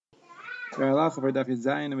Halacha for Daf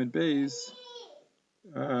Zayin and Beis.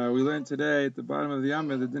 We learned today at the bottom of the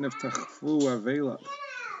Yamah the din of Tachfu Avela.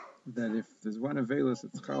 That if there's one Avelos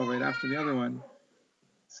that's chal right after the other one,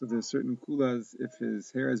 so there's certain kulas. If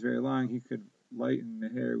his hair is very long, he could lighten the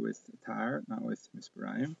hair with tar, not with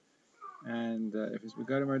misparayim. And if his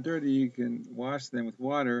begadim are dirty, you can wash them with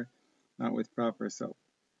water, not with proper soap.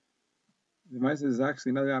 The Maisa is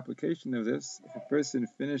actually another application of this. If a person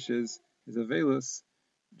finishes his Avelos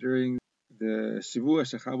during the Shavua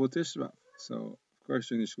Shechal Tishbav. So, of course,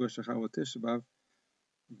 during the Shavua Shechal Tishbav,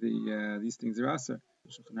 these things are aser.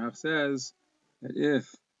 Shulchan Aruch says that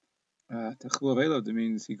if Tachlu Avelo, that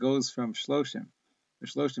means he goes from Shloshim. The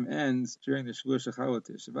Shloshim ends during the Shavua Shechal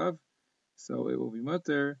Tishbav, so it will be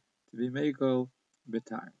mutter to be mekel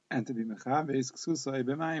betar and to be mechabes ksusai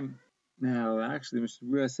b'mayim. Now, actually,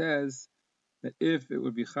 Mishnah says that if it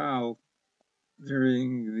would be chal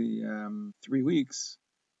during the 3 weeks,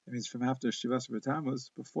 that means from after Shivas B'Tammuz,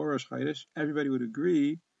 before Rosh Chodesh, everybody would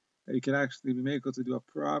agree that he could actually be able to do a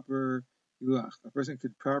proper Hiluach. A person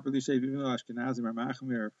could properly shave even though Ashkenazim are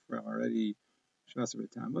Machmir from already Shivas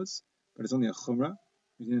B'Tammuz, but it's only a Chumrah.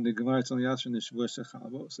 In the Gemara, it's only Yasher in the Shavua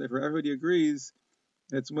Shechalbo. So if everybody agrees,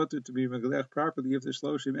 it's mutter to be Megalech properly if the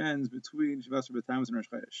Shloshim ends between Shivas B'Tammuz and Rosh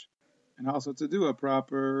Chodesh. And also to do a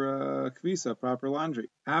proper kvisa, proper laundry.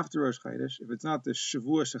 After Rosh Chodesh, if it's not the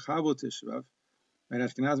Shavua Shechalbo Tishbav, right,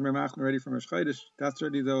 Ashkenazim are Machmir already from Rosh Chodesh, that's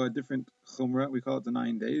already though a different Chumrah, we call it the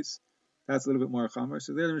 9 days. That's a little bit more Chumrah.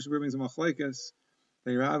 So there the Mishnah brings a machlokes.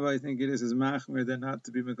 The Rabbi, I think it is Machmir that not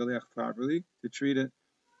to be Megalech properly, to treat it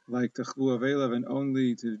like Tachlu Avelav and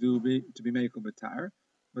only to be Mekel Batar.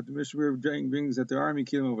 But the Mishnah brings that there are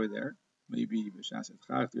Mikilim over there. Maybe B'Shas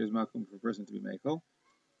Chach, there is Makom for a person to be Mekel.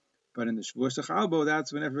 But in the Shavua Shechalbo,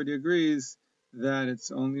 that's when everybody agrees that it's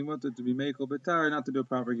only mutter to be Mekel Batar, not to do a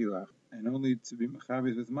proper Gilach. And only to be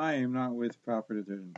Mechavis with Mayim, not with proper detergent.